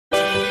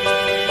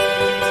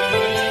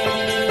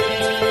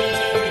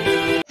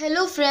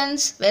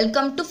friends,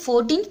 welcome to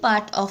 14th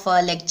part of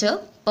our lecture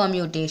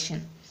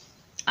Permutation.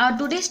 Our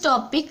today's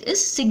topic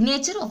is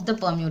signature of the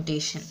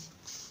permutation.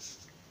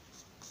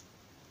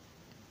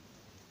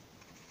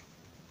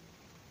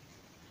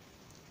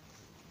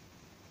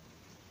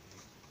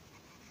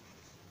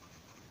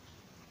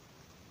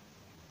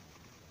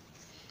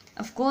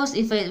 Of course,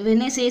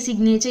 when I say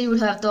signature, you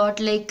would have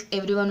thought like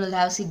everyone will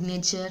have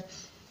signature.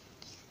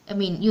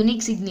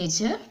 Unique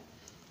signature.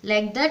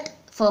 Like that,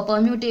 for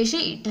permutation,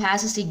 it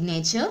has a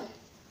signature.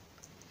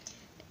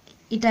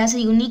 It has a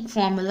unique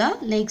formula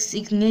like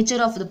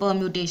signature of the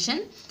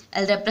permutation.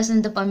 I'll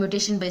represent the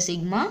permutation by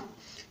sigma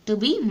to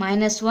be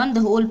 -1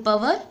 the whole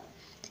power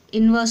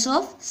inverse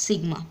of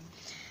sigma.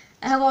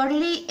 I have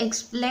already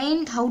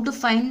explained how to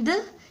find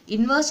the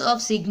inverse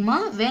of sigma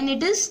when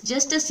it is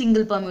just a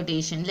single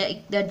permutation,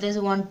 like that is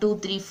 1 2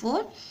 3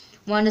 4,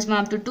 1 is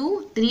mapped to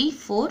 2 3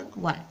 4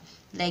 1,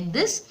 like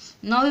this.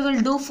 Now we will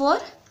do for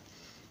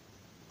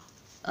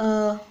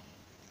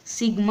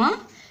sigma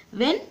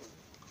when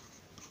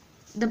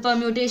the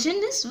permutation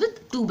is with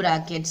two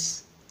brackets,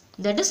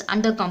 that is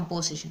under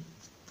composition.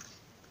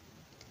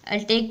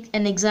 I'll take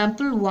an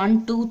example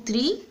 1 2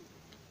 3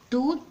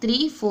 2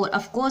 3 4.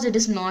 Of course it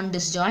is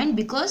non-disjoint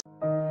because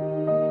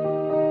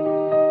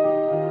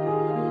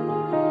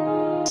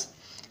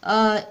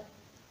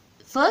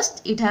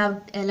first it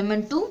have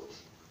element 2,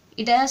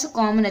 it has a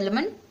common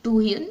element 2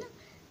 here in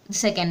the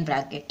second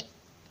bracket.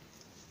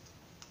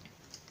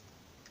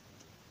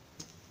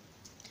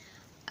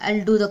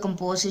 I'll do the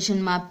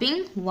composition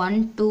mapping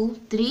 1 2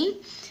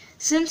 3.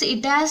 Since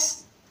it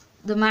has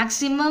the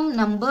maximum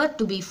number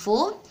to be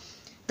 4,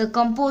 the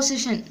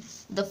composition,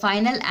 the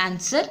final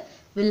answer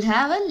will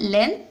have a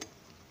length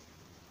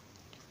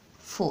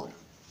 4.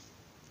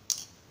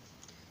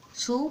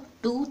 So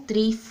 2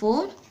 3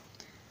 4,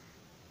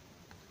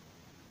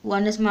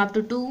 1 is mapped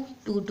to 2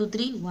 2 to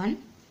 3 1,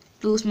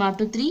 2 is mapped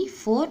to 3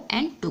 4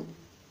 and 2.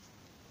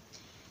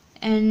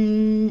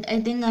 And I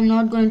think I'm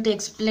not going to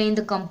explain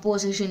the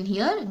composition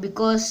here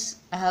because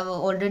I have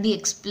already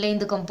explained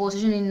the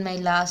composition in my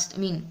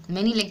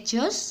many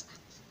lectures,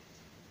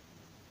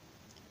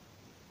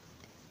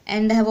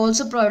 and I have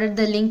also provided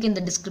the link in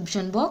the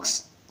description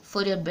box.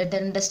 For your better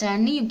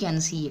understanding, you can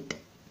see it.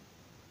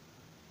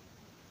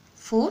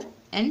 4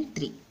 and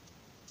 3.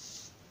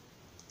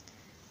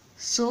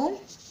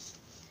 So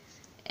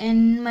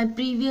in my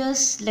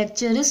previous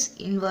lecture is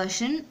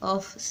inversion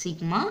of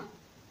sigma,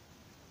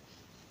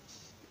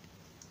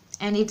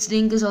 and its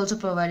link is also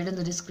provided in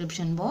the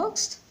description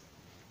box.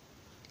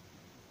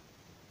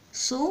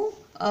 So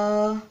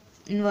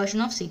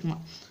inversion of sigma.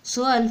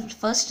 So I'll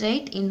first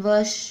write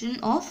inversion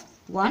of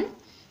 1,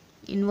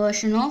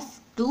 inversion of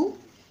 2,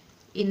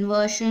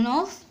 inversion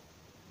of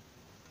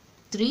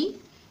 3,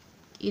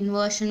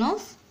 inversion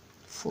of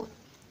 4,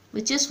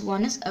 which is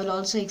 1 is. I will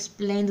also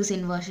explain this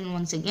inversion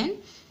once again.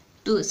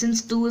 2,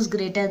 since 2 is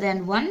greater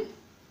than 1,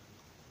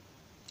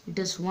 it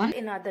is 1.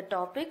 In other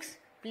topics,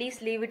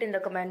 please leave it in the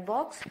comment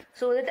box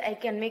so that I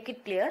can make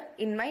it clear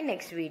in my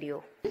next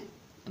video.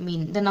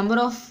 The number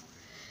of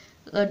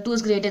 2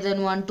 is greater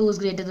than 1, 2 is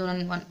greater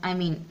than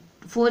 1.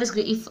 4 is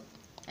if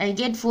I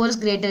get 4 is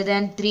greater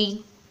than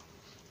 3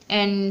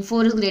 and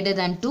 4 is greater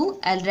than 2,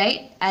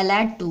 I'll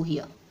add 2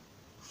 here.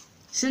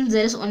 Since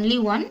there is only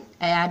 1,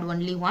 I add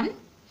only 1.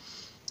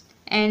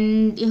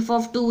 And if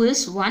of 2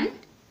 is 1,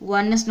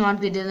 1 is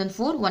not greater than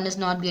 4, 1 is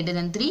not greater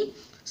than 3,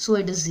 so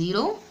it is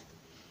 0.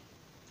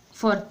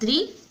 For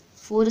 3,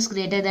 4 is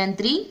greater than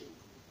 3,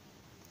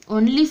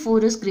 only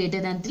 4 is greater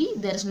than 3,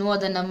 there is no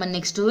other number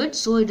next to it,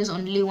 so it is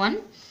only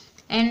 1.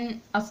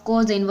 And of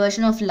course the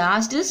inversion of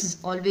last is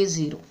always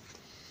 0.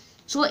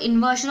 So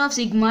inversion of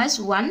sigma is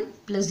 1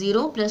 plus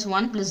 0 plus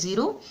 1 plus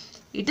 0,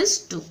 it is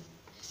 2.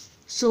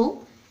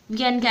 So we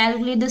can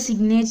calculate the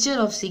signature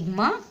of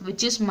sigma,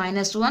 which is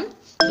 -1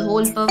 the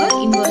whole power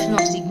inversion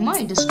of sigma,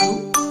 it is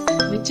 2,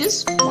 which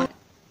is 1.